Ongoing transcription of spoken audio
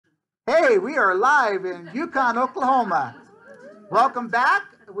Hey, we are live in Yukon, Oklahoma. Welcome back.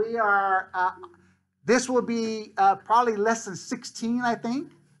 We are, this will be probably lesson 16, I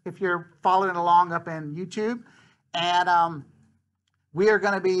think, if you're following along up in YouTube. And we are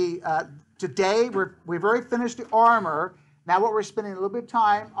going to be, today, we've already finished the armor. Now what we're spending a little bit of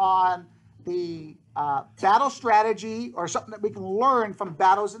time on the battle strategy, or something that we can learn from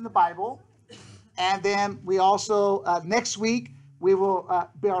battles in the Bible. And then we also, next week, we will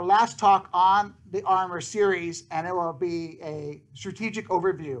be our last talk on the armor series, and it will be a strategic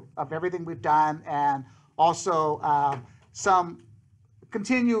overview of everything we've done, and also some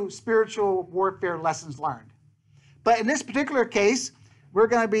continued spiritual warfare lessons learned. But in this particular case, we're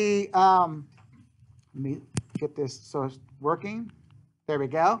going to be, let me get this so it's working. There we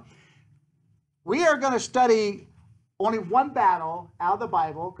go. We are going to study only one battle out of the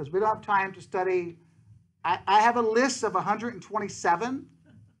Bible, because we don't have time to study. I have a list of 127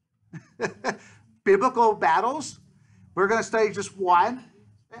 biblical battles. We're going to study just one.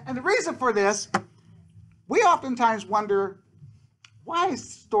 And the reason for this, we oftentimes wonder, why is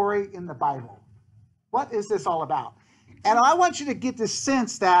the story in the Bible? What is this all about? And I want you to get this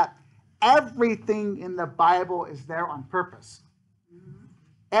sense that everything in the Bible is there on purpose.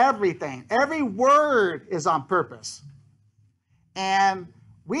 Everything. Every word is on purpose. And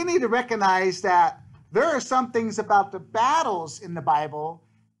we need to recognize that there are some things about the battles in the Bible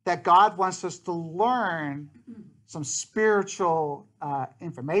that God wants us to learn some spiritual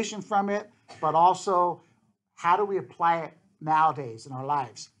information from it, but also how do we apply it nowadays in our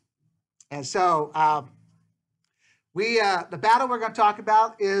lives. And so the battle we're going to talk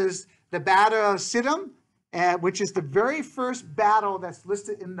about is the Battle of Siddim, which is the very first battle that's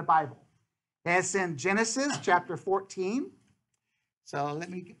listed in the Bible. And it's in Genesis chapter 14. So let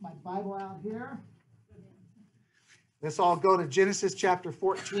me get my Bible out here. Let's all go to Genesis chapter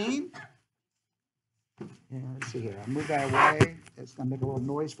 14. Yeah, let's see here. I'll move that away. It's going to make a little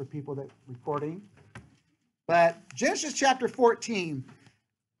noise for people that are recording. But Genesis chapter 14,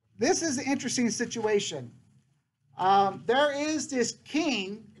 this is an interesting situation. There is this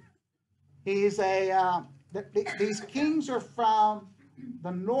king. He's these kings are from the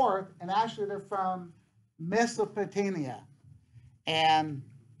north, and actually they're from Mesopotamia. And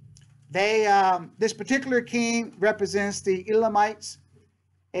this particular king represents the Elamites.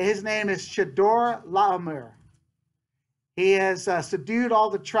 And his name is Chedorlaomer. He has subdued all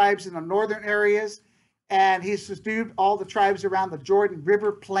the tribes in the northern areas, and he's subdued all the tribes around the Jordan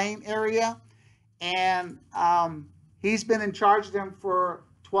River Plain area. And he's been in charge of them for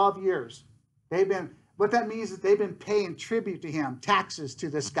 12 years. What that means is they've been paying tribute to him, taxes to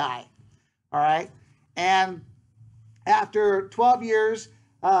this guy. All right. And after 12 years,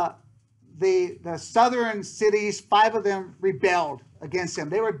 the southern cities, 5 of them rebelled against him.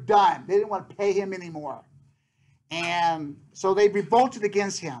 They were done. They didn't want to pay him anymore. And so they revolted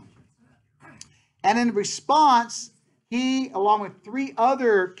against him. And in response, he, along with 3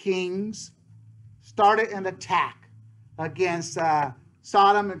 other kings, started an attack against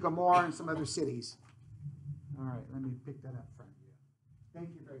Sodom and Gomorrah and some other cities. All right, let me pick that up from you. Thank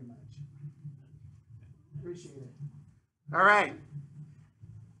you very much. Appreciate it. All right.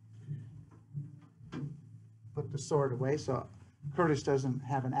 Put the sword away so Curtis doesn't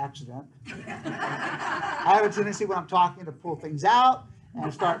have an accident. I have a tendency when I'm talking to pull things out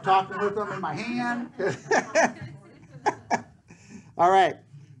and start talking with them in my hand. All right.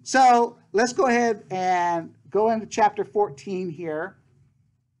 So let's go ahead and go into chapter 14 here.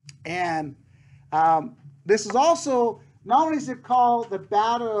 And this is also, not only is it called the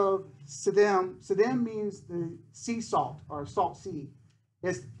Battle of Siddim. Siddim means the sea salt, or salt sea.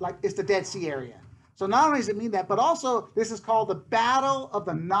 It's the Dead Sea area. So not only does it mean that, but also this is called the Battle of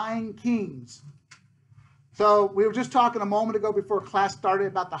the 9 Kings. So we were just talking a moment ago before class started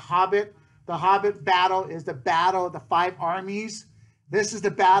about the Hobbit. The Hobbit battle is the battle of the 5 armies. This is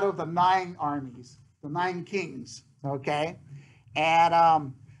the battle of the 9 armies, the 9 kings, okay?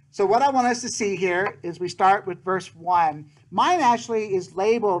 And so what I want us to see here is we start with verse 1. Mine actually is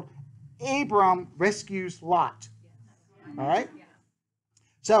labeled Abram rescues Lot. All right?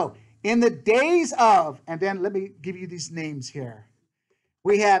 So in the days of, and then let me give you these names here.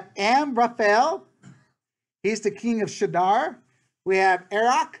 We have Amraphel. He's the king of Shedar. We have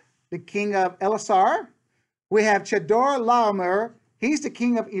Erach, the king of Elasar. We have Chedorlaomer. He's the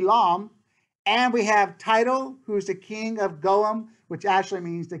king of Elam. And we have Tidal, who's the king of Goam, which actually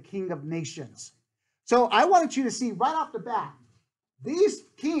means the king of nations. So I wanted you to see right off the bat, these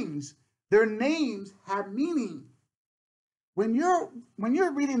kings, their names have meaning. When you're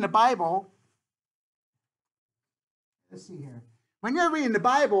reading the Bible, let's see here. When you're reading the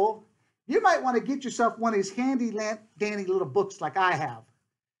Bible, you might want to get yourself one of these handy dandy little books like I have.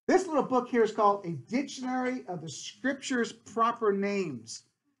 This little book here is called A Dictionary of the Scripture's Proper Names,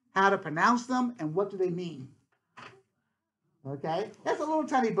 how to pronounce them and what do they mean. Okay, that's a little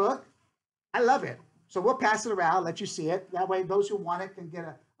tiny book. I love it. So we'll pass it around, let you see it. That way those who want it can get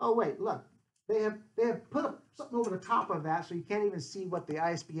a, oh wait, look. They have put something over the top of that so you can't even see what the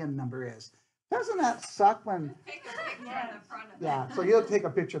ISBN number is. Doesn't that suck when... Take a picture of the front of it. Yeah, so you'll take a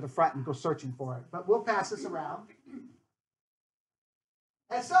picture of the front and go searching for it. But we'll pass this around.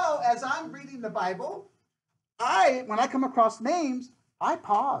 And so, as I'm reading the Bible, when I come across names, I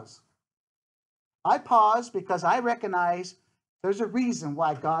pause. I pause because I recognize there's a reason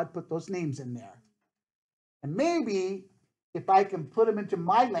why God put those names in there. And maybe if I can put them into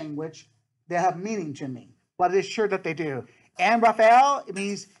my language, they have meaning to me. But it is sure that they do. And Raphael, it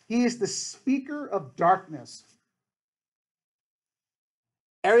means he is the speaker of darkness.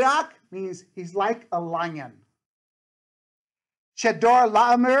 Arioch means he's like a lion. Shador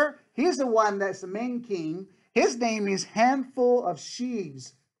Laomer, he's the one that's the main king. His name means handful of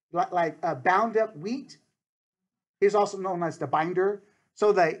sheaves, like bound up wheat. He's also known as the binder.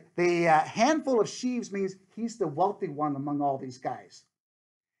 So the handful of sheaves means he's the wealthy one among all these guys.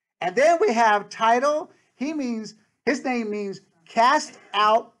 And then we have Tidal. His name means cast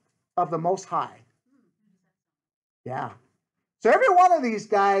out of the Most High. Yeah. So every one of these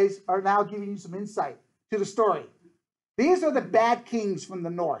guys are now giving you some insight to the story. These are the bad kings from the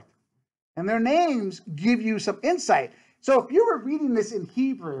north. And their names give you some insight. So if you were reading this in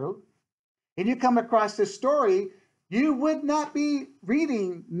Hebrew and you come across this story, you would not be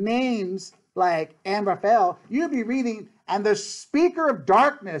reading names like Amraphel. You'd be reading, and the speaker of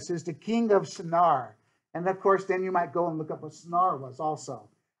darkness is the king of Shinar. And of course, then you might go and look up what Shinar was also.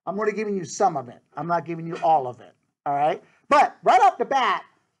 I'm only giving you some of it. I'm not giving you all of it. All right? But right off the bat,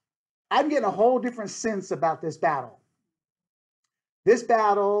 I'm getting a whole different sense about this battle. This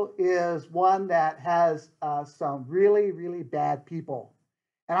battle is one that has some really, really bad people.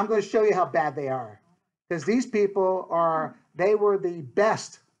 And I'm going to show you how bad they are. Because these people they were the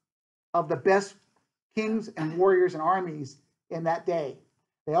best of the best kings and warriors and armies in that day.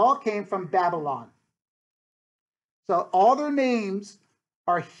 They all came from Babylon. So all their names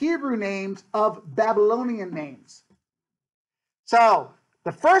are Hebrew names of Babylonian names. So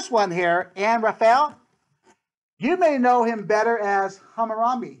the first one here, Amraphel, you may know him better as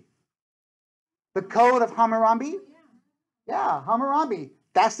Hammurabi. The Code of Hammurabi? Yeah, Hammurabi.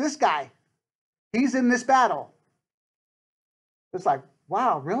 That's this guy. He's in this battle. It's like,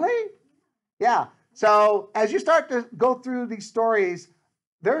 wow, really? Yeah. So as you start to go through these stories,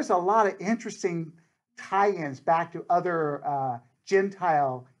 there's a lot of interesting tie-ins back to other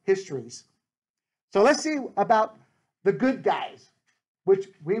Gentile histories. So let's see about the good guys, which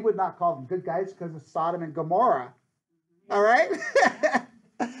we would not call them good guys because of Sodom and Gomorrah. All right?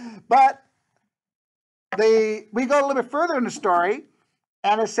 But we go a little bit further in the story,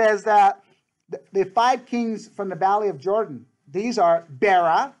 and it says that the 5 kings from the Valley of Jordan, these are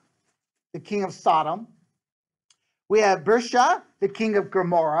Bera, the king of Sodom. We have Birsha, the king of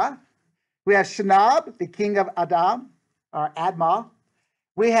Gomorrah. We have Shinab, the king of Admah.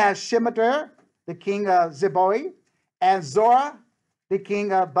 We have Shemater, the king of Zeboi, and Zorah, the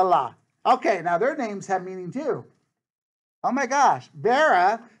king of Bela. Okay, now their names have meaning too. Oh my gosh.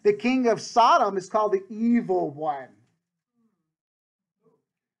 Bera, the king of Sodom, is called the evil one.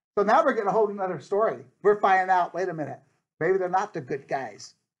 So now we're getting a whole other story. We're finding out, wait a minute, maybe they're not the good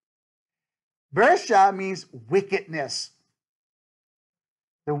guys. Bersha means wickedness.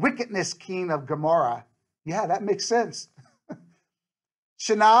 The wickedness king of Gomorrah. Yeah, that makes sense.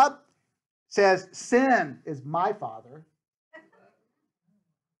 Shinab says, sin is my father.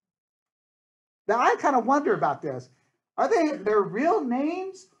 Now, I kind of wonder about this. Are they their real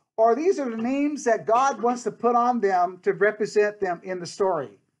names, or these are the names that God wants to put on them to represent them in the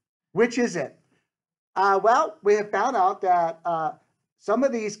story? Which is it? Well, we have found out that some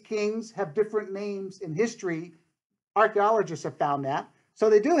of these kings have different names in history. Archaeologists have found that. So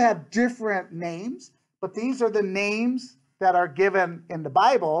they do have different names, but these are the names that are given in the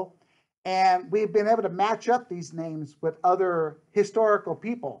Bible. And we've been able to match up these names with other historical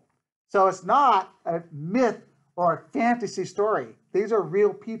people. So it's not a myth or a fantasy story. These are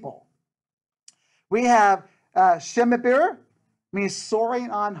real people. We have Shemabir, means soaring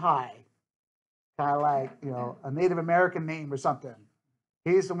on high. Kind of like, a Native American name or something.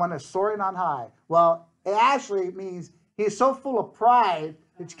 He's the one that's soaring on high. Well, it actually means he's so full of pride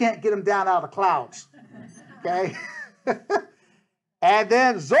that you can't get him down out of the clouds. Okay? And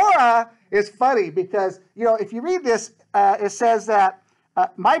then Zorah is funny because, if you read this, it says that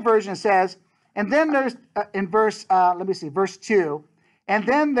my version says, and then there's in verse, verse 2, and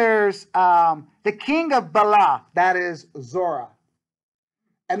then there's the king of Bala, that is Zora.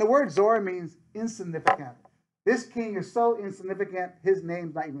 And the word Zora means insignificant. This king is so insignificant, his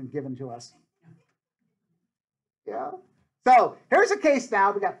name's not even given to us. Yeah. So here's a case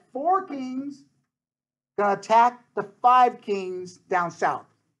now. We got 4 kings going to attack the 5 kings down south.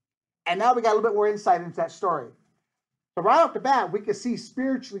 And now we got a little bit more insight into that story. So right off the bat, we can see,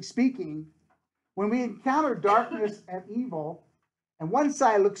 spiritually speaking, when we encounter darkness and evil, and one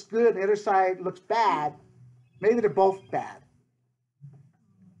side looks good and the other side looks bad, maybe they're both bad.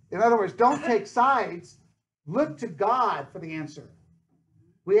 In other words, don't take sides. Look to God for the answer.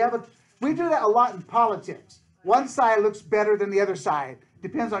 We do that a lot in politics. One side looks better than the other side.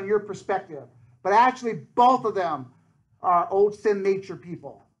 Depends on your perspective. But actually, both of them are old sin nature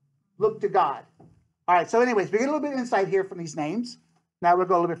people. Look to God. All right, so anyways, we get a little bit of insight here from these names. Now we'll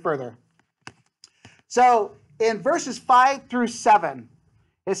go a little bit further. So in verses 5 through 7,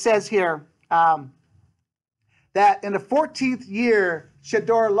 it says here that in the 14th year,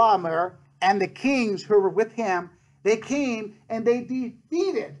 Chedorlaomer and the kings who were with him, they came and they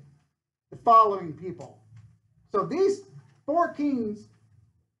defeated the following people. So these 4 kings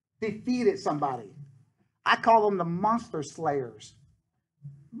defeated somebody. I call them the monster slayers.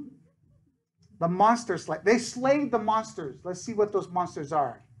 The monster slayers. They slayed the monsters. Let's see what those monsters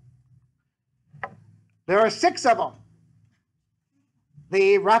are. There are 6 of them.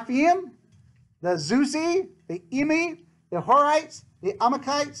 The Rephaim, the Zuzi, the Emi, the Horites, the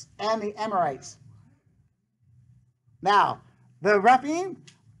Amalekites, and the Amorites. Now, the Rephaim,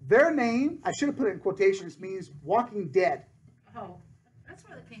 their name, I should have put it in quotations, means walking dead. Oh, that's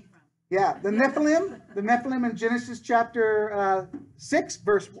where they came from. Yeah, the Nephilim in Genesis chapter 6,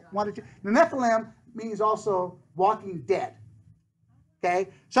 verse 1 to 2. The Nephilim means also walking dead. Okay,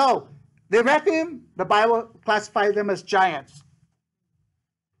 so the Rephaim, the Bible classifies them as giants.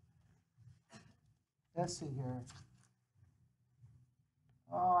 Let's see here.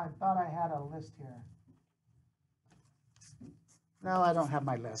 Oh, I thought I had a list here. No, I don't have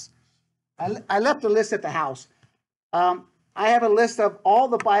my list. I left a list at the house. I have a list of all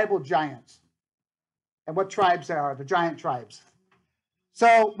the Bible giants and what tribes there are, the giant tribes.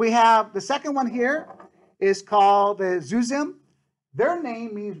 So we have the second one here is called the Zuzim. Their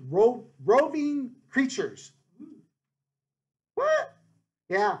name means roving creatures. What?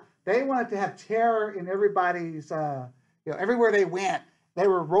 Yeah, they wanted to have terror in everybody's, everywhere they went. They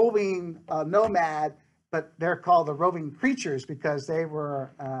were roving nomad, but they're called the roving creatures because they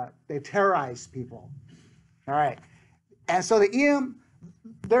terrorized people. All right. And so the Eam,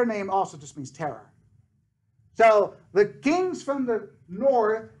 their name also just means terror. So the kings from the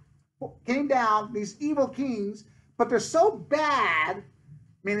north came down, these evil kings, but they're so bad,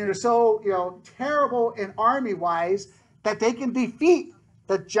 meaning they're so terrible in army-wise, that they can defeat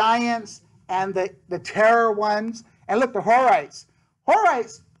the giants and the terror ones. And look, the Horites.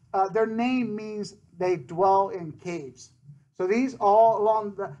 Horites, their name means they dwell in caves. So these all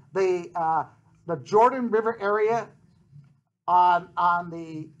along the Jordan River area, on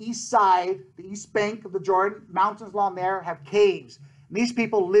the east side, the east bank of the Jordan, mountains along there have caves. And these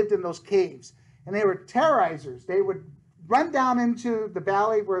people lived in those caves. And they were terrorizers. They would run down into the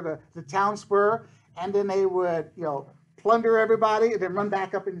valley where the towns were, and then they would, plunder everybody and then run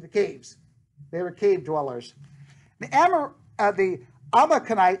back up into the caves. They were cave dwellers. The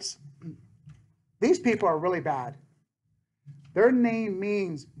Amalekites, these people are really bad. Their name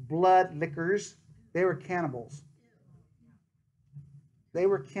means blood lickers. They were cannibals. They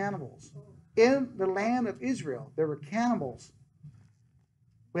were cannibals. In the land of Israel, there were cannibals.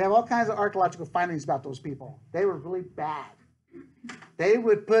 We have all kinds of archaeological findings about those people. They were really bad. They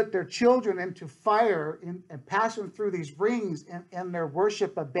would put their children into fire and pass them through these rings in their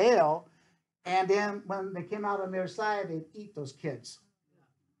worship of Baal. And then when they came out on their side, they'd eat those kids.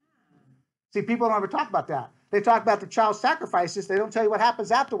 See, people don't ever talk about that. They talk about the child sacrifices. They don't tell you what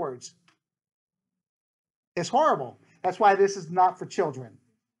happens afterwards. It's horrible. That's why this is not for children,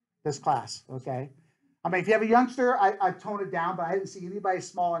 this class, okay? I mean, if you have a youngster, I tone it down, but I didn't see anybody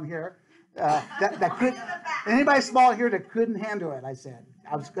small in here that could. Anybody small here that couldn't handle it, I said.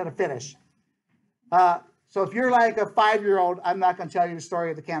 I was going to finish. So if you're like a 5-year-old, I'm not going to tell you the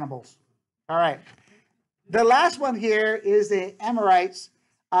story of the cannibals. All right. The last one here is the Amorites.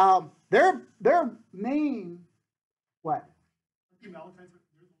 Their name, what?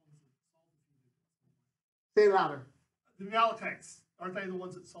 Say it louder. The Amalekites, aren't they the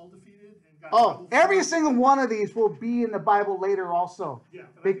ones that Saul defeated and got every single one of these will be in the Bible later also. Yeah,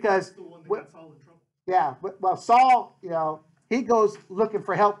 but because the one that got Saul in trouble. Yeah, well, Saul, he goes looking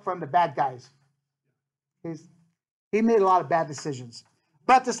for help from the bad guys. He made a lot of bad decisions.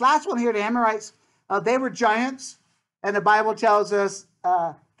 But this last one here, the Amorites, they were giants. And the Bible tells us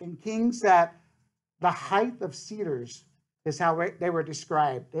in Kings that the height of cedars is how they were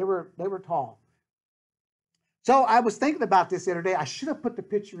described. They were tall. So I was thinking about this the other day. I should have put the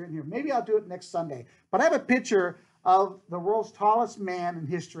picture in here. Maybe I'll do it next Sunday. But I have a picture of the world's tallest man in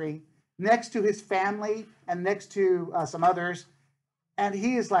history next to his family and next to some others. And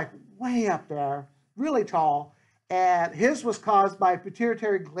he is like way up there, really tall. And his was caused by a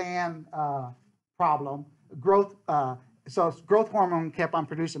pituitary gland problem, growth. So growth hormone kept on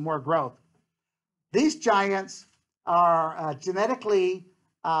producing more growth. These giants are genetically,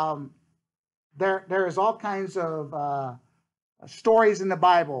 there is all kinds of stories in the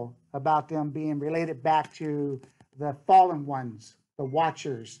Bible about them being related back to the fallen ones, the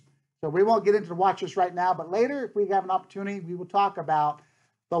Watchers. So we won't get into the Watchers right now, but later, if we have an opportunity, we will talk about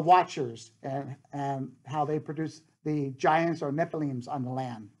the Watchers and how they produce the giants or Nephilims on the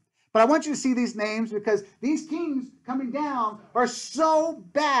land. But I want you to see these names because these kings coming down are so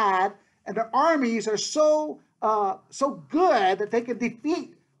bad and their armies are so good that they can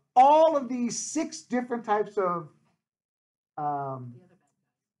defeat all of these 6 different types of,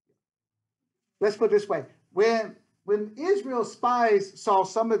 let's put it this way. When Israel's spies saw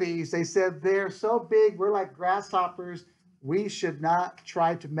some of these, they said, they're so big, we're like grasshoppers. We should not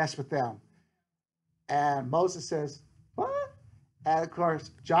try to mess with them. And Moses says, what? And of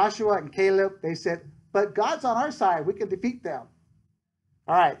course, Joshua and Caleb, they said, but God's on our side. We can defeat them.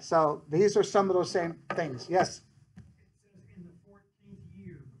 All right, so these are some of those same things. Yes? It says in the 14th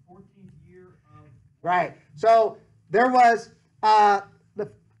year of... Right. So there was, the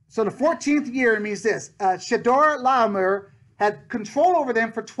 14th year means this. Chedorlaomer had control over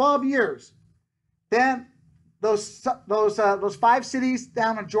them for 12 years. Then those 5 cities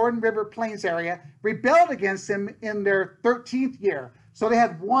down in Jordan River Plains area rebelled against him in their 13th year. So they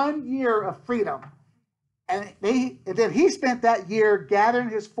had 1 year of freedom. And then he spent that year gathering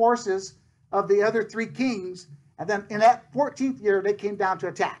his forces of the other 3 kings. And then in that 14th year, they came down to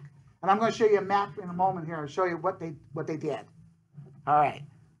attack. And I'm going to show you a map in a moment here and show you what they did. All right.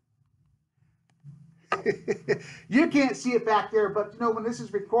 You can't see it back there, but when this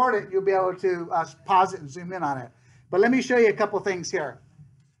is recorded, you'll be able to pause it and zoom in on it. But let me show you a couple things here.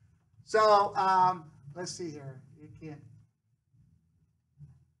 So let's see here.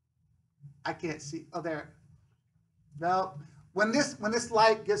 I can't see. Oh, there. No, when this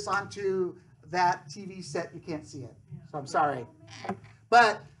light gets onto that TV set, you can't see it. So I'm sorry.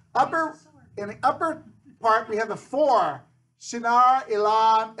 But in the upper part, we have the 4: Shinar,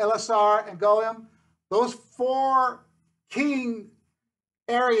 Elam, Elasar, and Goim. Those 4 king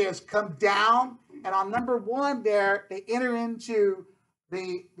areas come down, and on number 1 there, they enter into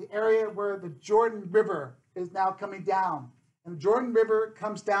the area where the Jordan River is now coming down. And the Jordan River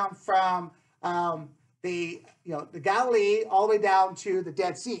comes down from the Galilee all the way down to the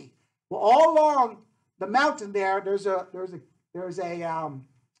Dead Sea. Well, all along the mountain there's a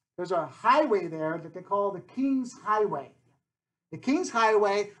highway there that they call the King's Highway. The King's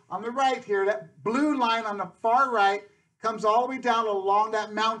Highway on the right here, that blue line on the far right, comes all the way down along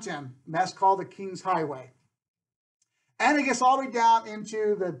that mountain, and that's called the King's Highway. And it gets all the way down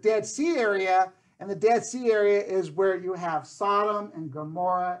into the Dead Sea area, and the Dead Sea area is where you have Sodom and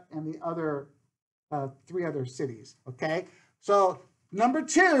Gomorrah and the other 3 other cities, okay? So number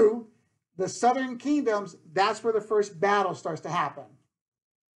 2, the southern kingdoms, that's where the first battle starts to happen,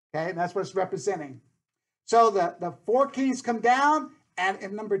 okay? And that's what it's representing. So the 4 kings come down, and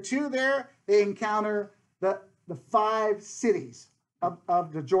in number 2 there, they encounter the 5 cities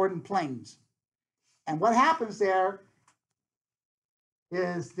of the Jordan Plains. And what happens there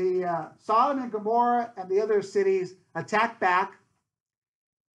is the Sodom and Gomorrah and the other cities attack back.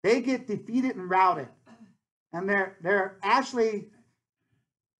 They get defeated and routed. And they're actually,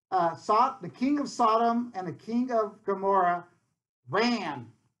 the king of Sodom and the king of Gomorrah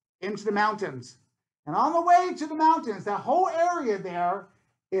ran into the mountains. And on the way to the mountains, that whole area there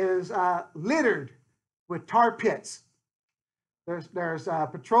is littered with tar pits. There's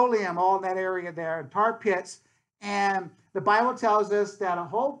petroleum all in that area there, tar pits. And the Bible tells us that a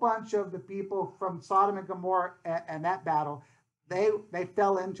whole bunch of the people from Sodom and Gomorrah and that battle, they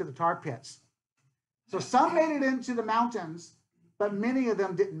fell into the tar pits. So some made it into the mountains, but many of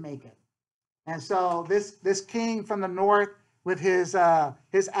them didn't make it. And so this king from the north with his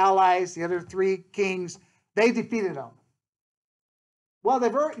allies, the other 3 kings, they defeated them. Well,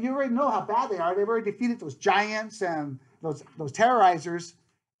 you already know how bad they are. They've already defeated those giants and those terrorizers,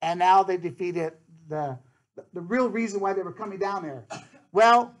 and now they defeated the real reason why they were coming down there.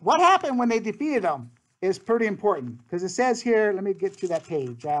 Well, what happened when they defeated them is pretty important, because it says here, let me get to that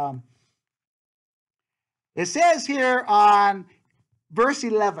page. It says here on verse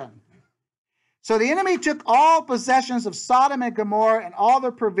 11, so the enemy took all possessions of Sodom and Gomorrah and all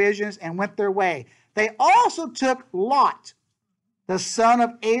their provisions and went their way. They also took Lot, the son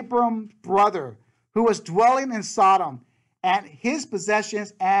of Abram's brother, who was dwelling in Sodom, and his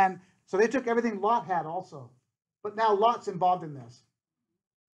possessions, and so they took everything Lot had also. But now Lot's involved in this.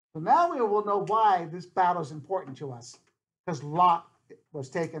 So now we will know why this battle is important to us, because Lot was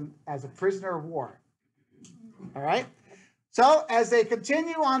taken as a prisoner of war. All right? So as they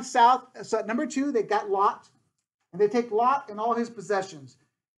continue on south, so number 2, they got Lot, and they take Lot and all his possessions.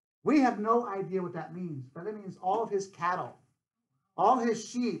 We have no idea what that means, but it means all of his cattle, all his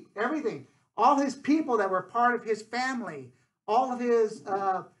sheep, everything, all his people that were part of his family, all of his,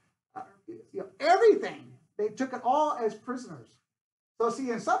 everything. They took it all as prisoners. So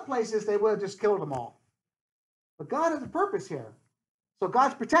see, in some places, they would have just killed them all. But God has a purpose here. So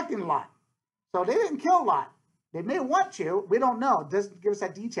God's protecting Lot. So they didn't kill Lot. They may want to. We don't know. It doesn't give us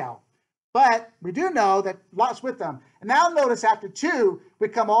that detail. But we do know that Lot's with them. And now notice after 2, we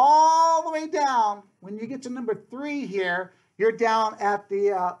come all the way down. When you get to number 3 here, you're down at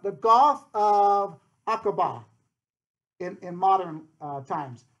the Gulf of Aqaba in modern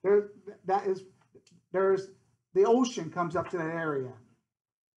times. There's the ocean comes up to that area.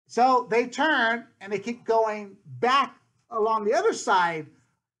 So they turn and they keep going back along the other side,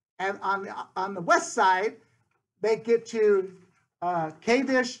 and on the west side, they get to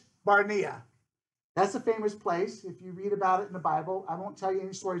Kadesh Barnea. That's a famous place. If you read about it in the Bible, I won't tell you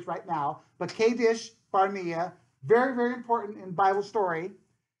any stories right now, but Kadesh Barnea, very, very important in Bible story.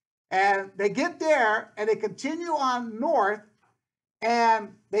 And they get there and they continue on north, and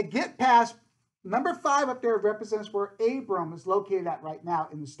they get past number 5 up there represents where Abram is located at right now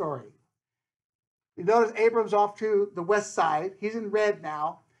in the story. You notice Abram's off to the west side. He's in red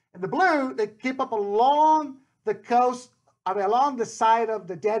now. And the blue, they keep up along the coast, along the side of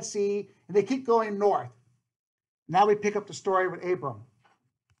the Dead Sea, and they keep going north. Now we pick up the story with Abram.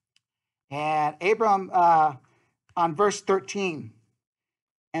 And Abram, on verse 13.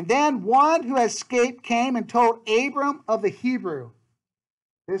 And then one who had escaped came and told Abram of the Hebrew.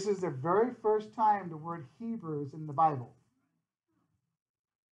 This is the very first time the word Hebrew is in the Bible.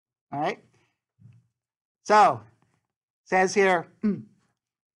 All right? So, it says here,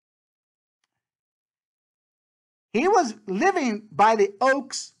 he was living by the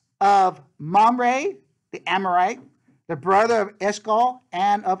oaks of Mamre, the Amorite, the brother of Eshcol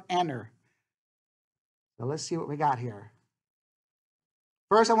and of Aner. So let's see what we got here.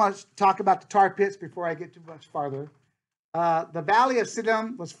 First, I want to talk about the tar pits before I get too much farther. The valley of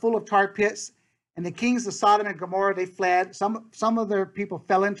Siddim was full of tar pits, and the kings of Sodom and Gomorrah, they fled. Some of their people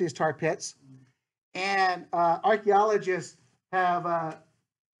fell into these tar pits, and archaeologists have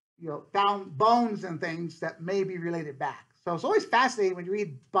found bones and things that may be related back. So it's always fascinating when you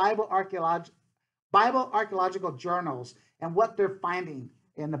read Bible archaeological journals and what they're finding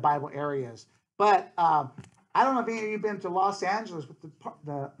in the Bible areas. But I don't know if any of you have been to Los Angeles, but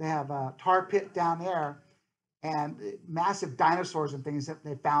they have a tar pit down there, and massive dinosaurs and things that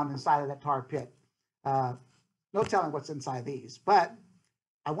they found inside of that tar pit. No telling what's inside these, but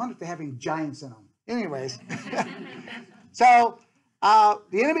I wonder if they have any giants in them. Anyways, so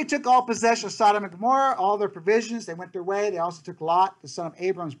the enemy took all possession of Sodom and Gomorrah, all their provisions. They went their way. They also took Lot, the son of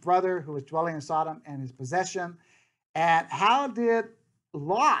Abram's brother, who was dwelling in Sodom, and his possession. And how did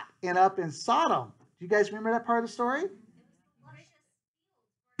Lot end up in Sodom? Do you guys remember that part of the story?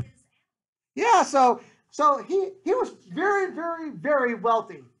 Yeah, so he was very, very, very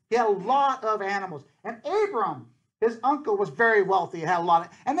wealthy. He had a lot of animals. And Abram, his uncle, was very wealthy and had a lot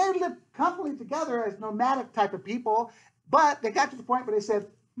of, and they lived comfortably together as nomadic type of people. But they got to the point where they said,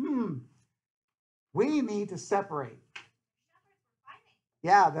 we need to separate.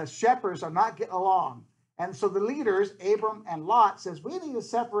 Yeah, the shepherds are not getting along. And so the leaders, Abram and Lot, says, we need to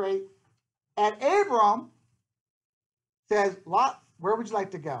separate. And Abram says, Lot, where would you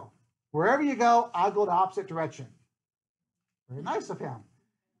like to go? Wherever you go, I'll go the opposite direction. Very nice of him.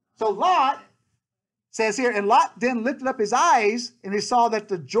 So Lot says here, and Lot then lifted up his eyes, and he saw that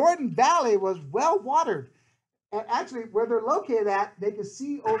the Jordan Valley was well watered. And actually, where they're located at, they could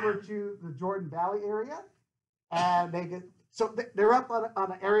see over to the Jordan Valley area. And they're up on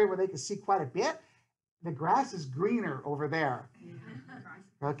an area where they can see quite a bit. The grass is greener over there.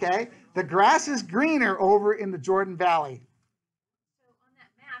 Okay? The grass is greener over in the Jordan Valley. So on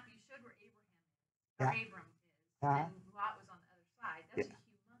that map, you showed where Abraham is, and Lot was on the other side. That's a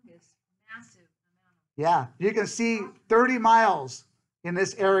humongous, massive amount of Yeah, you can see 30 miles in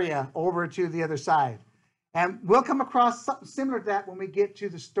this area over to the other side. And we'll come across something similar to that when we get to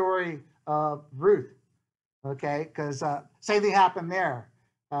the story of Ruth, okay? Because same thing happened there,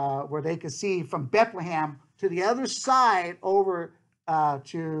 where they could see from Bethlehem to the other side over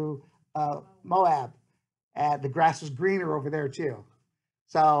to Moab. And the grass was greener over there too.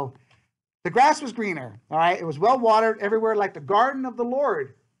 So the grass was greener, all right? It was well watered everywhere like the garden of the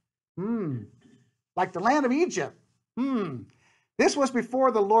Lord. Like the land of Egypt. This was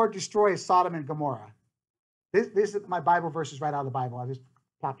before the Lord destroyed Sodom and Gomorrah. This is my Bible verses right out of the Bible. I just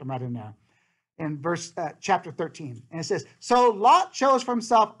popped them right in there. In chapter 13. And it says, so Lot chose for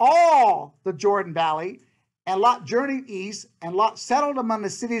himself all the Jordan Valley, and Lot journeyed east, and Lot settled among the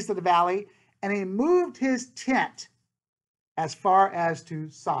cities of the valley, and he moved his tent as far as to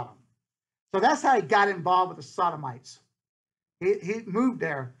Sodom. So that's how he got involved with the Sodomites. He moved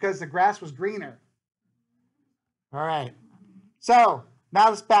there because the grass was greener. All right. So now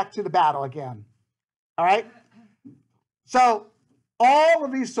let's back to the battle again. All right. So all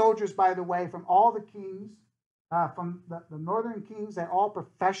of these soldiers, by the way, from all the kings, from the northern kings, they're all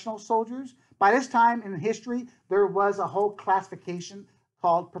professional soldiers. By this time in history, there was a whole classification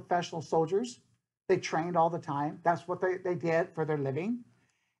called professional soldiers. They trained all the time. That's what they did for their living.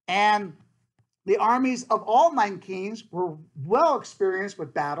 And the armies of all 9 kings were well experienced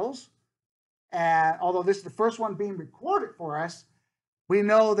with battles. And although this is the first one being recorded for us, we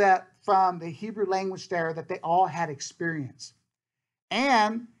know that from the Hebrew language there that they all had experience.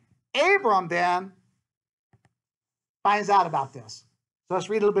 And Abram then finds out about this. So let's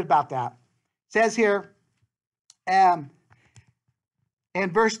read a little bit about that. It says here in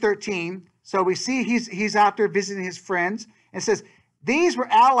verse 13, so we see he's out there visiting his friends. And it says, these were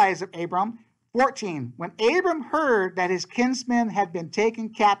allies of Abram. 14, when Abram heard that his kinsmen had been taken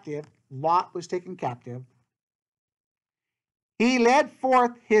captive, Lot was taken captive, he led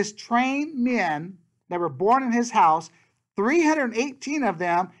forth his trained men that were born in his house, 318 of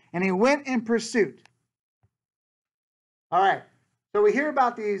them, and he went in pursuit. All right, so we hear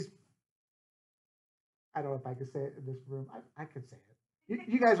about these, I don't know if I could say it in this room. I could say it.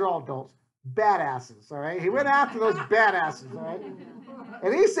 You guys are all adults. Badasses, all right? He went after those badasses, all right?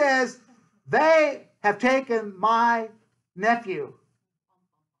 And he says, they have taken my nephew.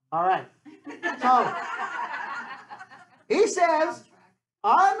 All right. So he says,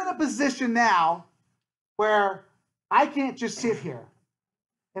 I'm in a position now where I can't just sit here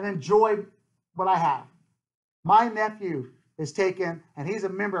and enjoy what I have. My nephew is taken, and he's a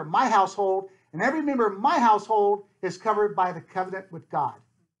member of my household, and every member of my household is covered by the covenant with God.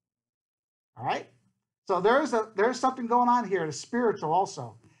 All right? So there's something going on here, the spiritual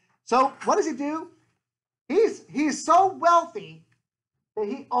also. So what does he do? He's so wealthy that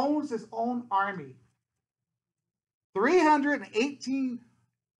he owns his own army. 318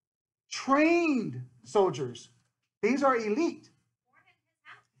 trained soldiers. These are elite.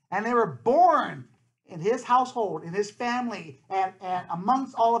 And they were born in his household, in his family, and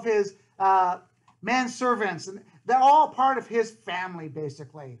amongst all of his manservants. And they're all part of his family,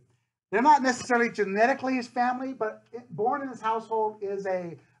 basically. They're not necessarily genetically his family, but born in his household is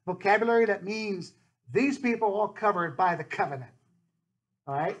a vocabulary that means these people are covered by the covenant.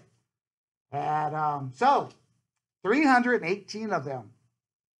 All right? And so, 318 of them.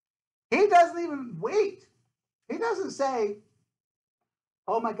 He doesn't even wait. He doesn't say,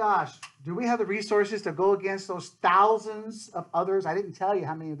 oh my gosh, do we have the resources to go against those thousands of others? I didn't tell you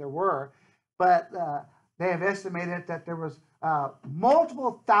how many there were, but they have estimated that there was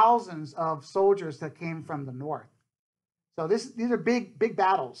multiple thousands of soldiers that came from the north. So these are big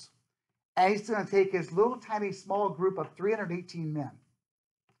battles. And he's going to take his little tiny small group of 318 men.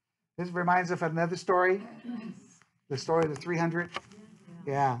 This reminds us of another story, the story of the 300.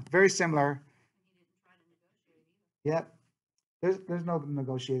 Yeah, very similar. Yep. There's no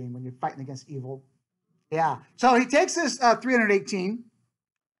negotiating when you're fighting against evil. Yeah. So he takes this 318,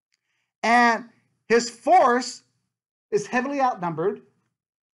 and his force is heavily outnumbered.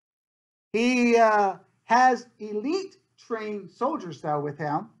 He has elite trained soldiers, though, with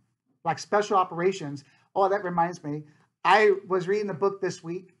him, like special operations. Oh, that reminds me. I was reading a book this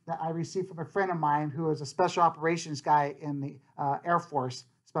week that I received from a friend of mine who is a special operations guy in the Air Force,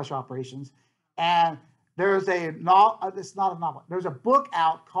 special operations. And there's a novel, it's not a novel, there's a book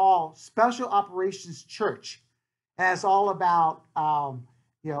out called Special Operations Church. And it's all about,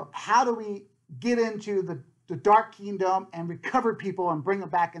 how do we get into the dark kingdom and recover people and bring them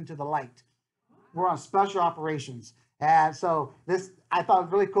back into the light. We're on special operations. And so this, I thought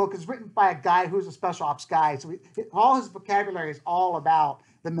was really cool because it's written by a guy who's a special ops guy. So all his vocabulary is all about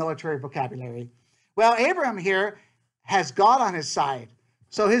the military vocabulary. Well, Abraham here has God on his side.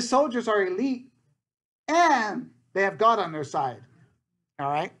 So his soldiers are elite and they have God on their side. All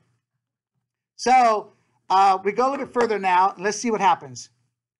right. So we go a little bit further now. Let's see what happens.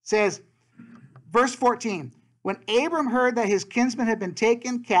 It says, verse 14, when Abram heard that his kinsman had been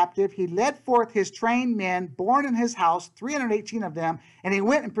taken captive, he led forth his trained men born in his house, 318 of them, and he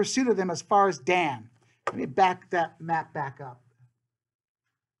went in pursuit of them as far as Dan. Let me back that map back up.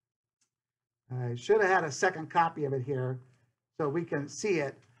 I should have had a second copy of it here so we can see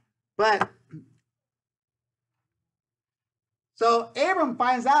it. But so Abram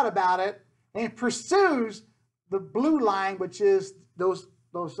finds out about it and pursues the blue line, which is those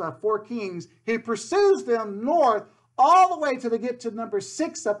 4 kings. He pursues them north all the way till they get to number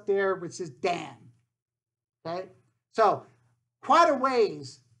 6 up there, which is Dan. Okay, so quite a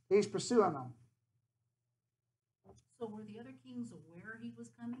ways he's pursuing them. So were the other kings aware he was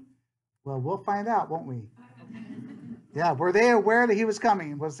coming? Well, we'll find out, won't we? Yeah, were they aware that he was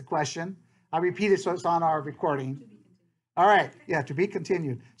coming was the question. I repeat it so it's on our recording. All right, yeah, to be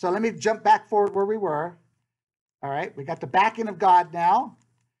continued. So let me jump back forward where we were. All right, we got the backing of God now.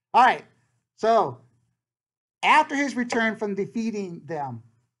 All right, so after his return from defeating them,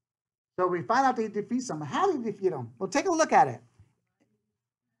 so we find out that he defeats them. How did he defeat them? Well, take a look at it.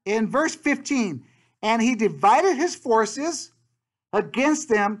 In verse 15, and he divided his forces against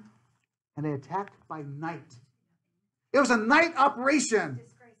them, and they attacked by night. It was a night operation.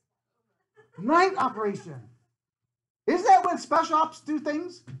 Night operation. Isn't that when special ops do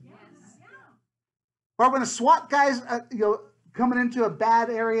things? Yes. Or when a SWAT guys, coming into a bad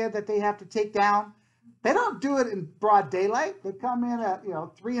area that they have to take down, they don't do it in broad daylight. They come in at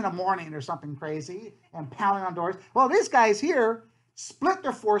 3 in the morning or something crazy and pounding on doors. Well, these guys here split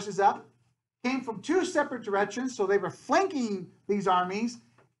their forces up, came from 2 separate directions, so they were flanking these armies,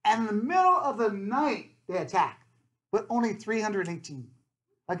 and in the middle of the night they attack, with only 318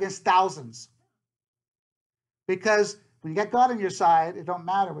 against thousands. Because when you get God on your side, it don't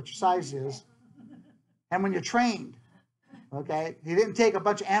matter what your size is. And when you're trained, okay, he didn't take a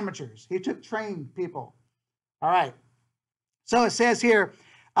bunch of amateurs. He took trained people. All right. So it says here,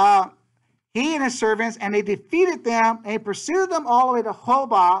 he and his servants, and they defeated them, and he pursued them all the way to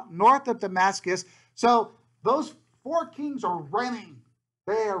Hobah, north of Damascus. So those 4 kings are running.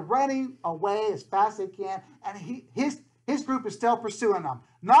 They are running away as fast as they can, and his group is still pursuing them,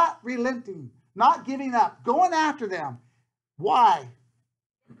 not relenting, not giving up, going after them. Why?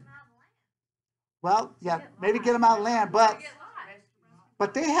 Well, yeah, maybe get them out of land,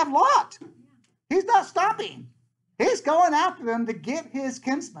 but they have Lot. He's not stopping. He's going after them to get his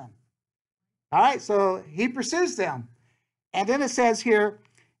kinsmen. All right, so he pursues them. And then it says here,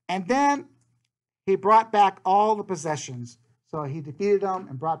 and then he brought back all the possessions. So he defeated them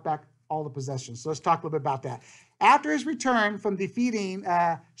and brought back all the possessions. So let's talk a little bit about that. After his return from defeating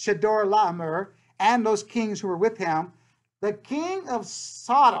Chedorlaomer and those kings who were with him, the king of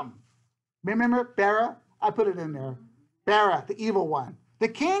Sodom, remember Bera? I put it in there. Bera, the evil one. The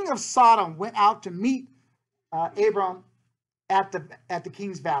king of Sodom went out to meet Abram at the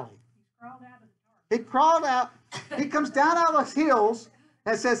King's Valley. He crawled out. He comes down out of the hills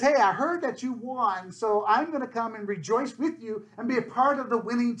and says, hey, I heard that you won, so I'm going to come and rejoice with you and be a part of the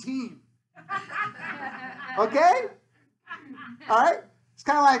winning team. Okay? All right? It's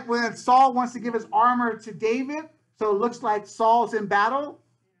kind of like when Saul wants to give his armor to David, so it looks like Saul's in battle.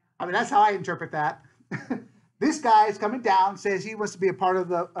 I mean, that's how I interpret that. This guy is coming down, says he wants to be a part of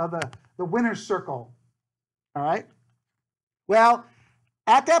the winner's circle. All right? Well,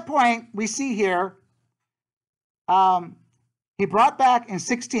 at that point, we see here, he brought back in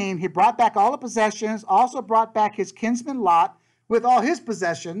 16, he brought back all the possessions, also brought back his kinsman Lot with all his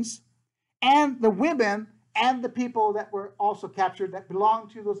possessions, and the women and the people that were also captured that belonged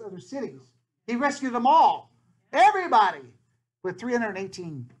to those other cities. He rescued them all, everybody, with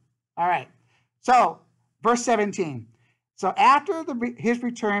 318. All right. So, verse 17. So after his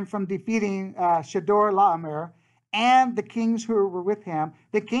return from defeating Chedorlaomer and the kings who were with him,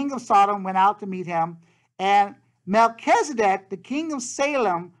 the king of Sodom went out to meet him, and Melchizedek, the king of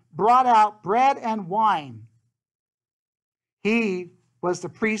Salem, brought out bread and wine. He was the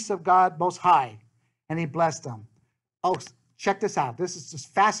priest of God Most High, and he blessed them. Oh, check this out. This is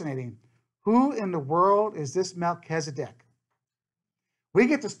just fascinating. Who in the world is this Melchizedek? We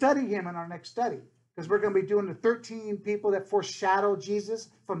get to study him in our next study, because we're going to be doing the 13 people that foreshadow Jesus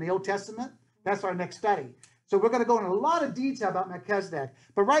from the Old Testament. That's our next study. So we're going to go into a lot of detail about Melchizedek.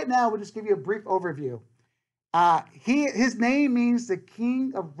 But right now, we'll just give you a brief overview. His name means the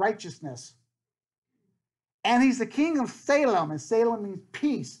king of righteousness. And he's the king of Salem, and Salem means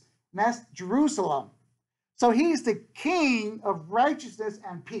peace. and that's Jerusalem. So he's the king of righteousness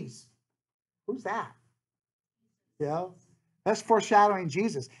and peace. Who's that? Yeah, that's foreshadowing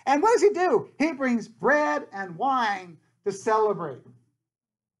Jesus. And what does he do? He brings bread and wine to celebrate.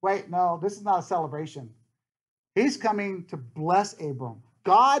 Wait, no, this is not a celebration. He's coming to bless Abram.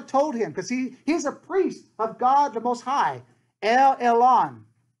 God told him, because he's a priest of God the Most High. El Elon,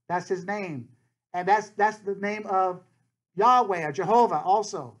 that's his name. And that's the name of Yahweh or Jehovah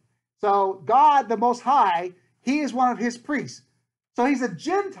also. So God the Most High, he is one of his priests. So he's a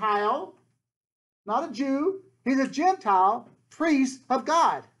Gentile, not a Jew. He's a Gentile priest of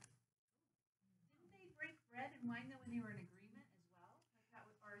God. Didn't they break bread and wine though when they were in agreement as well? Like that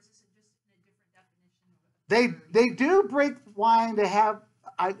was, or is this just in a different definition? They do break wine. They have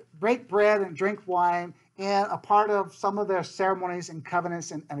break bread and drink wine in a part of some of their ceremonies and covenants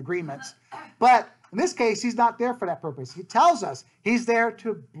and agreements. But in this case, he's not there for that purpose. He tells us he's there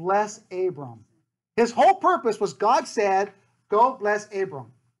to bless Abram. His whole purpose was God said, go bless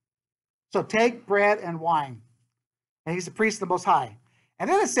Abram. So take bread and wine. And he's the priest of the Most High. And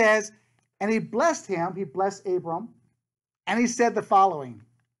then it says, and he blessed him, he blessed Abram, and he said the following: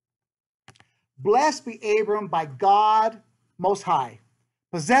 Blessed be Abram by God Most High,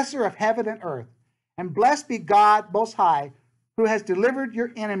 possessor of heaven and earth, and blessed be God Most High, who has delivered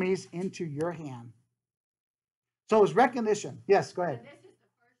your enemies into your hand. So it was recognition. Yes, go ahead. And this is the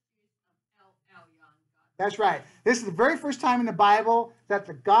first use of El Elyon, God. That's right. This is the very first time in the Bible that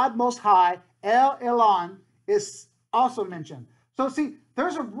the God Most High, El Elon, is also mentioned. So see,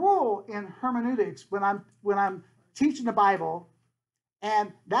 there's a rule in hermeneutics when I'm teaching the Bible,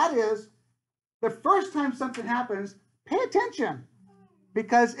 and that is the first time something happens, pay attention,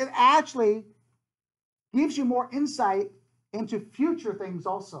 because it actually gives you more insight into future things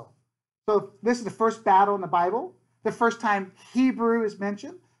also. So this is the first battle in the Bible, the first time Hebrew is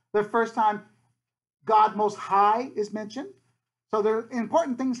mentioned, the first time God Most High is mentioned. So there are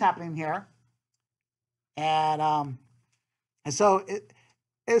important things happening here. And so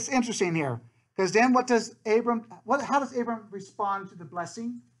it's interesting here, because then how does Abram respond to the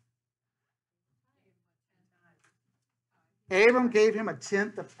blessing? Abram gave him a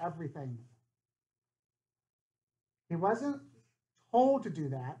tenth of everything. He wasn't told to do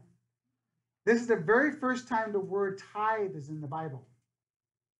that. This is the very first time the word tithe is in the Bible.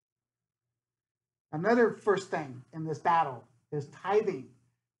 Another first thing in this battle is tithing.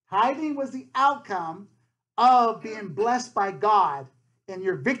 Tithing was the outcome of being blessed by God in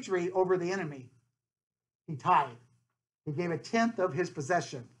your victory over the enemy. He tithed. He gave a tenth of his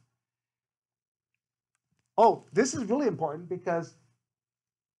possession. Oh, this is really important because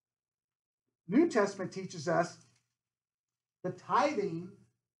New Testament teaches us the tithing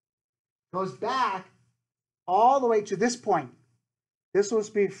goes back all the way to this point. This was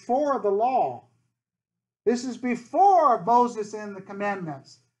before the law. This is before Moses and the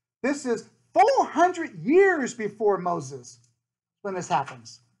commandments. This is 400 years before Moses when this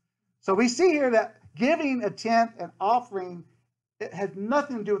happens. So we see here that giving a tenth and offering, it has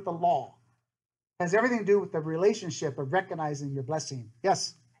nothing to do with the law. It has everything to do with the relationship of recognizing your blessing.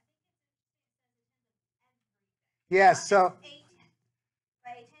 Yes? Yes, so...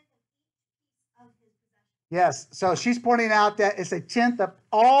 Yes, so she's pointing out that it's a tenth of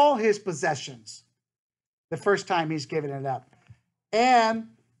all his possessions the first time he's given it up. And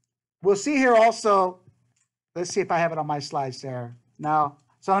we'll see here also, let's see if I have it on my slides there. No.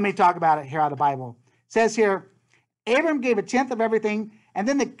 So let me talk about it here out of the Bible. It says here, Abram gave a tenth of everything, and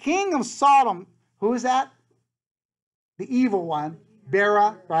then the king of Sodom, who is that? The evil one,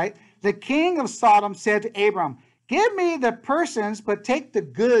 Bera, right? The king of Sodom said to Abram, give me the persons, but take the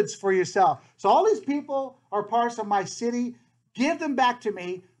goods for yourself. So all these people are parts of my city. Give them back to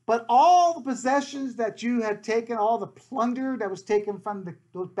me. But all the possessions that you had taken, all the plunder that was taken from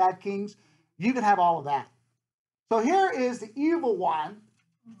those bad kings, you can have all of that. So here is the evil one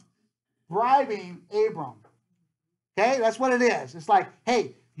bribing Abram. Okay, that's what it is. It's like,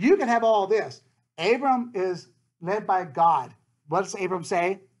 hey, you can have all this. Abram is led by God. What does Abram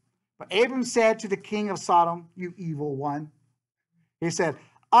say? But Abram said to the king of Sodom, you evil one. He said,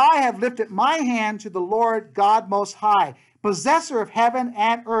 I have lifted my hand to the Lord God Most High, possessor of heaven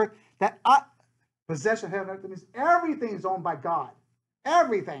and earth, possessor of heaven and earth, that means everything is owned by God.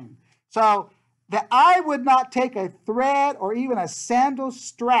 Everything. So that I would not take a thread or even a sandal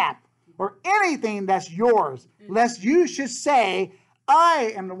strap or anything that's yours, lest you should say,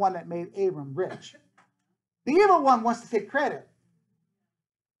 I am the one that made Abram rich. The evil one wants to take credit.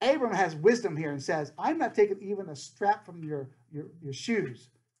 Abram has wisdom here and says, I'm not taking even a strap from your shoes,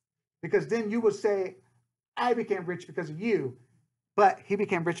 because then you would say, I became rich because of you. but he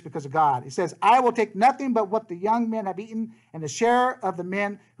became rich because of God. He says, I will take nothing but what the young men have eaten and the share of the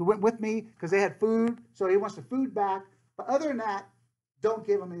men who went with me, because they had food. So he wants the food back. But other than that, don't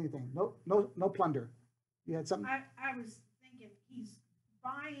give him anything. No plunder. You had something? I was thinking he's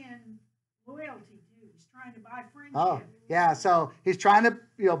buying loyalty too. He's trying to buy friendship. Oh, yeah. So he's trying to,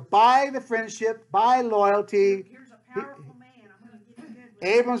 buy the friendship, buy loyalty. Here's a powerful man. I'm going to get you good with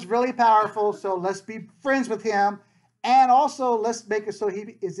Abram's really powerful, so let's be friends with him. And also, let's make it so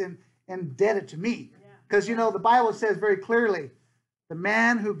he is indebted to me. Because, the Bible says very clearly, the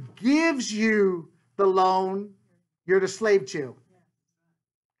man who gives you the loan, you're the slave to.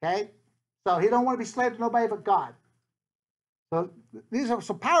 Okay? So he don't want to be slave to nobody but God. So these are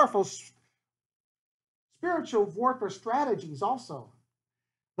some powerful spiritual warfare strategies also.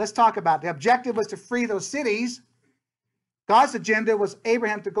 Let's talk about it. The objective was to free those cities. God's agenda was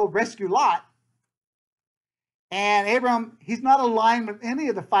Abraham to go rescue Lot. And Abraham, he's not aligned with any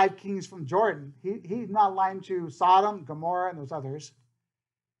of the 5 kings from Jordan. He's not aligned to Sodom, Gomorrah, and those others.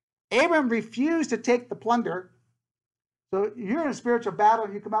 Abraham refused to take the plunder. So you're in a spiritual battle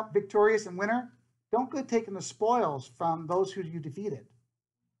and you come out victorious and winner. Don't go taking the spoils from those who you defeated.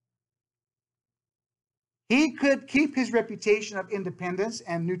 He could keep his reputation of independence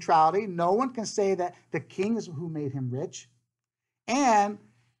and neutrality. No one can say that the king is who made him rich. And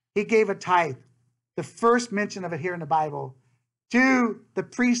he gave a tithe, the first mention of it here in the Bible, to the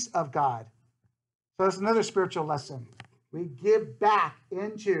priests of God. So that's another spiritual lesson. We give back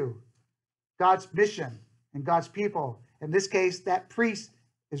into God's mission and God's people. In this case, that priest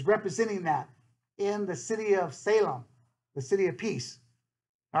is representing that in the city of Salem, the city of peace.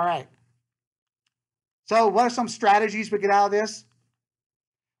 All right. So what are some strategies we get out of this?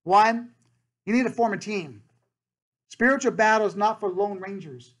 One, you need to form a team. Spiritual battle is not for lone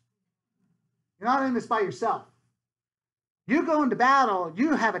rangers. You're not in this by yourself. You go into battle,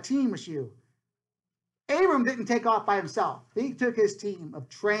 you have a team with you. Abram didn't take off by himself. He took his team of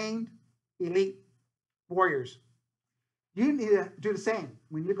trained, elite warriors. You need to do the same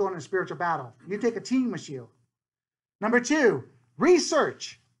when you go into a spiritual battle. You take a team with you. Number 2,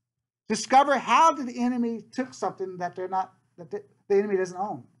 research. Discover how did the enemy took something that the enemy doesn't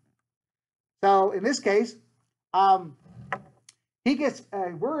own. So in this case, he gets a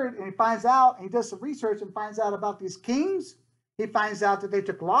word and he finds out, and he does some research and finds out about these kings. He finds out that they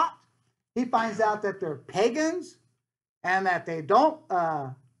took Lot. He finds out that they're pagans and that they don't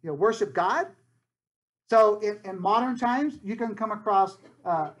worship God. So in modern times, you can come across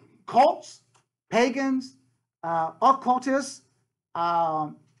cults, pagans, occultists.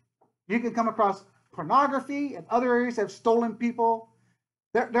 You can come across pornography and other areas that have stolen people.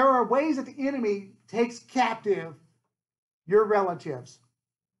 There are ways that the enemy takes captive your relatives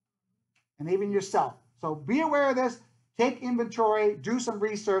and even yourself. So be aware of this. Take inventory, do some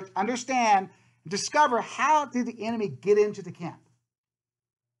research, understand, discover how did the enemy get into the camp.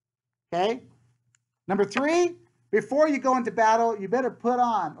 Okay? Number 3, before you go into battle, you better put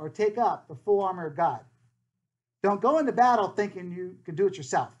on or take up the full armor of God. Don't go into battle thinking you can do it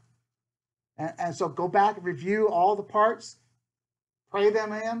yourself. And so go back and review all the parts, pray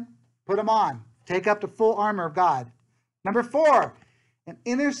them in, put them on. Take up the full armor of God. Number 4, an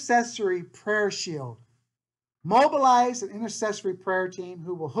intercessory prayer shield. Mobilize an intercessory prayer team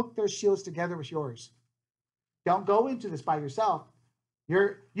who will hook their shields together with yours. Don't go into this by yourself.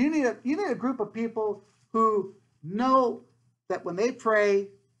 You need a group of people who know that when they pray,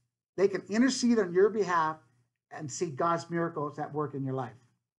 they can intercede on your behalf and see God's miracles at work in your life.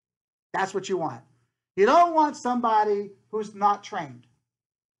 That's what you want. You don't want somebody who's not trained.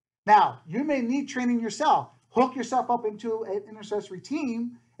 Now, you may need training yourself. Hook yourself up into an intercessory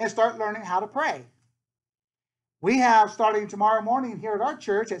team and start learning how to pray. We have, starting tomorrow morning here at our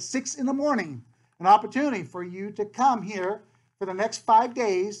church at 6 in the morning, an opportunity for you to come here for the next 5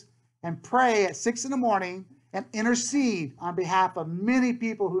 days and pray at 6 in the morning and intercede on behalf of many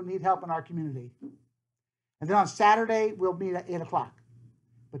people who need help in our community. And then on Saturday, we'll meet at 8 o'clock.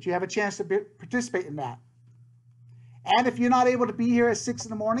 But you have a chance to participate in that. And if you're not able to be here at 6 in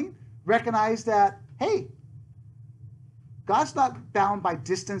the morning, recognize that, hey, God's not bound by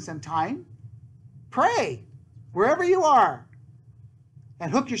distance and time. Pray wherever you are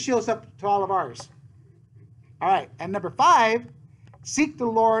and hook your shields up to all of ours. All right. And number 5, seek the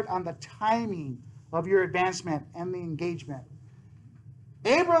Lord on the timing of your advancement and the engagement.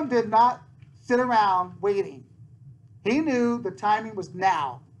 Abram did not sit around waiting. He knew the timing was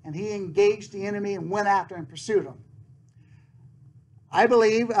now, and he engaged the enemy and went after and pursued him. I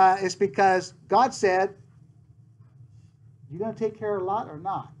believe it's because God said, you going to take care of Lot or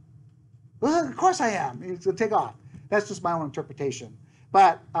not? Well, of course I am. He's going to take off. That's just my own interpretation.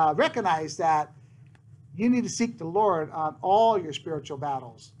 But recognize that you need to seek the Lord on all your spiritual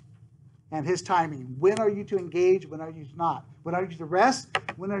battles and his timing. When are you to engage? When are you to not? When are you to rest?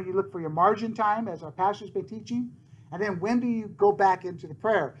 When are you to look for your margin time, as our pastor's been teaching? And then when do you go back into the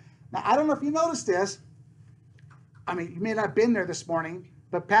prayer? Now, I don't know if you noticed this. I mean, you may not have been there this morning,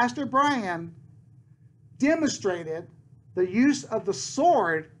 but Pastor Brian demonstrated the use of the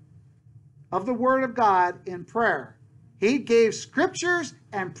sword of the Word of God in prayer. He gave scriptures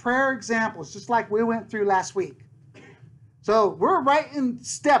and prayer examples, just like we went through last week. So we're right in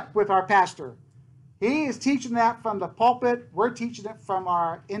step with our pastor. He is teaching that from the pulpit. We're teaching it from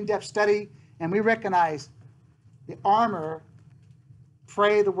our in-depth study, and we recognize the armor,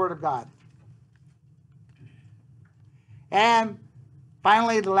 pray the Word of God. And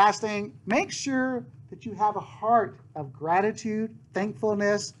finally, the last thing, make sure that you have a heart of gratitude,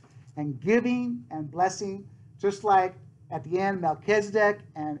 thankfulness, and giving and blessing, just like at the end, Melchizedek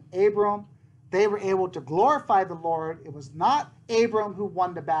and Abram, they were able to glorify the Lord. It was not Abram who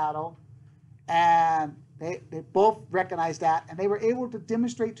won the battle, and they both recognized that, and they were able to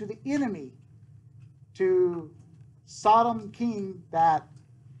demonstrate to the enemy, to Sodom king, that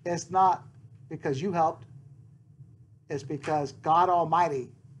it's not because you helped, it's because God Almighty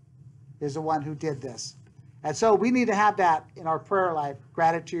is the one who did this. And so we need to have that in our prayer life,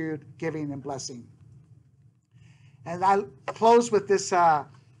 gratitude, giving, and blessing. And I close with this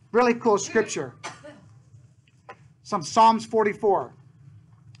really cool scripture. Some Psalms 44.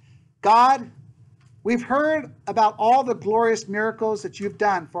 God, we've heard about all the glorious miracles that you've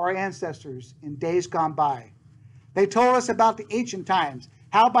done for our ancestors in days gone by. They told us about the ancient times,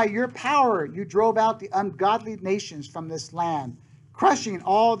 how by your power you drove out the ungodly nations from this land, crushing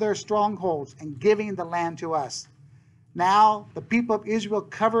all their strongholds and giving the land to us. Now the people of Israel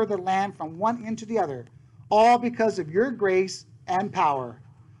cover the land from one end to the other, all because of your grace and power.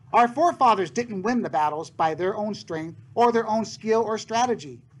 Our forefathers didn't win the battles by their own strength or their own skill or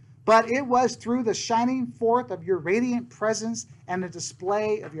strategy, but it was through the shining forth of your radiant presence and the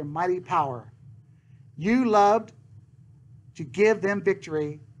display of your mighty power. You loved to give them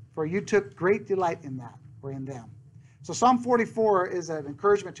victory, for you took great delight in that, or in them. So Psalm 44 is an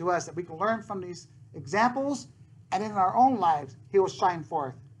encouragement to us that we can learn from these examples, and in our own lives, he will shine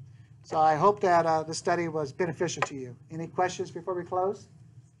forth. So I hope that this study was beneficial to you. Any questions before we close?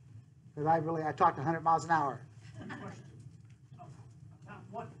 Because I talked 100 miles an hour. One question. About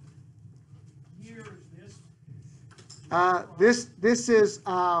what year is this? This is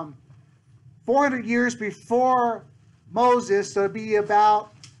 400 years before Moses, so it'd be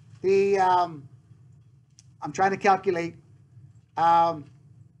about the, I'm trying to calculate, I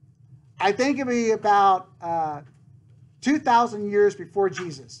think it'd be about 2,000 years before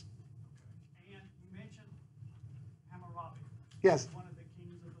Jesus. And you mentioned Hammurabi. Yes. One of the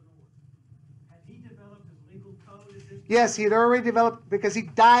kings of the north. Had he developed his legal code at this time? Yes, he'd already developed, because he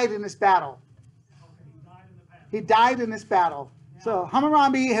died in this battle. Okay, he died in the past. He died in this battle. So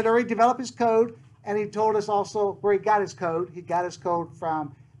Hammurabi had already developed his code, and he told us also where he got his code. He got his code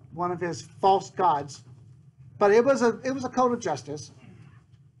from one of his false gods. But it was a code of justice.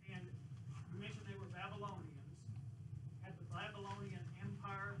 And you mentioned they were Babylonians. Had the Babylonian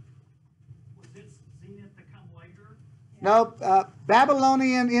Empire, was its zenith to come later? No,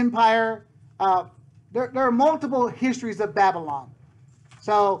 Babylonian Empire, there are multiple histories of Babylon.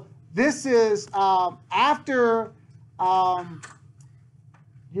 So this is after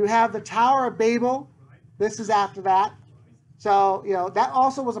you have the Tower of Babel. This is after that. So, that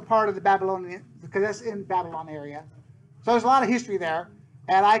also was a part of the Babylonian, because that's in Babylon area. So there's a lot of history there.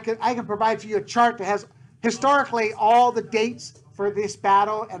 And I can provide to you a chart that has historically all the dates for this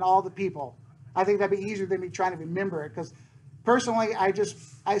battle and all the people. I think that'd be easier than me trying to remember it, because personally,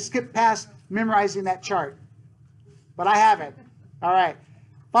 I skip past memorizing that chart. But I have it. All right.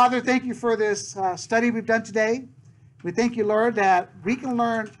 Father, thank you for this study we've done today. We thank you, Lord, that we can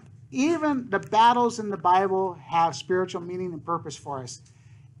learn even the battles in the Bible have spiritual meaning and purpose for us.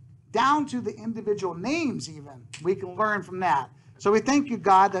 Down to the individual names even, we can learn from that. So we thank you,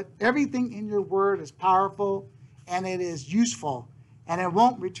 God, that everything in your word is powerful and it is useful, and it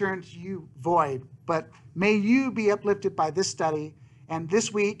won't return to you void. But may you be uplifted by this study, and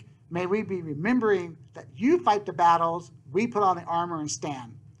this week, may we be remembering that you fight the battles, we put on the armor and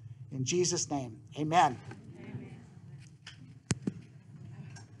stand. In Jesus' name, amen.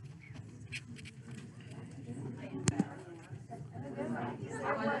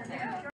 Amen.